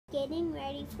getting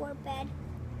ready for bed.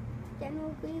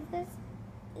 General Grievous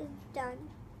is done.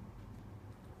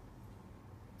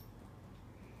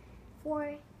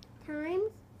 4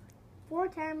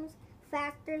 times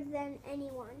faster than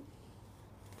anyone.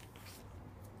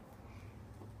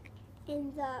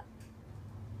 In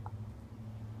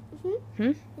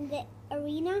the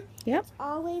arena, it's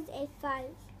always a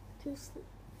fight. To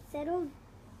settle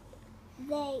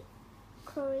the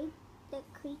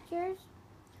creatures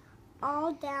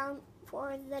all down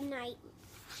for the night.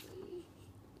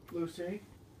 Lucy,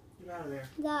 get out of there.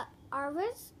 The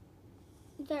Arvis,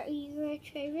 the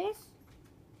Retrievers.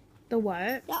 The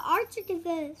what? The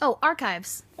archives. Oh,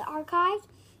 archives. The archives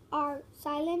are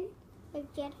silent.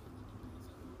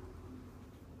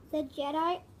 The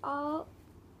Jedi are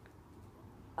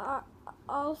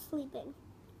all sleeping.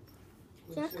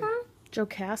 Jocasta?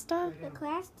 Jocasta?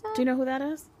 Do you know who that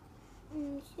is?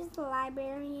 She's the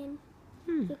librarian.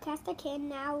 Jocasta can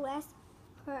now rest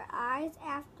her eyes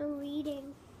after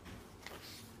reading.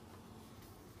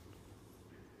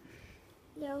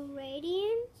 The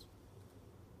Radiants,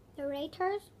 the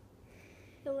Raiders,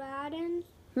 the Rodens.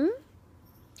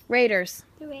 Raiders.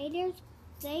 The Raiders,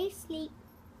 they sleep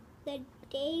the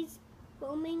days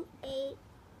roaming a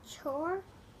chore.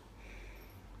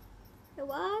 The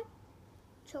what?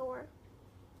 Chore.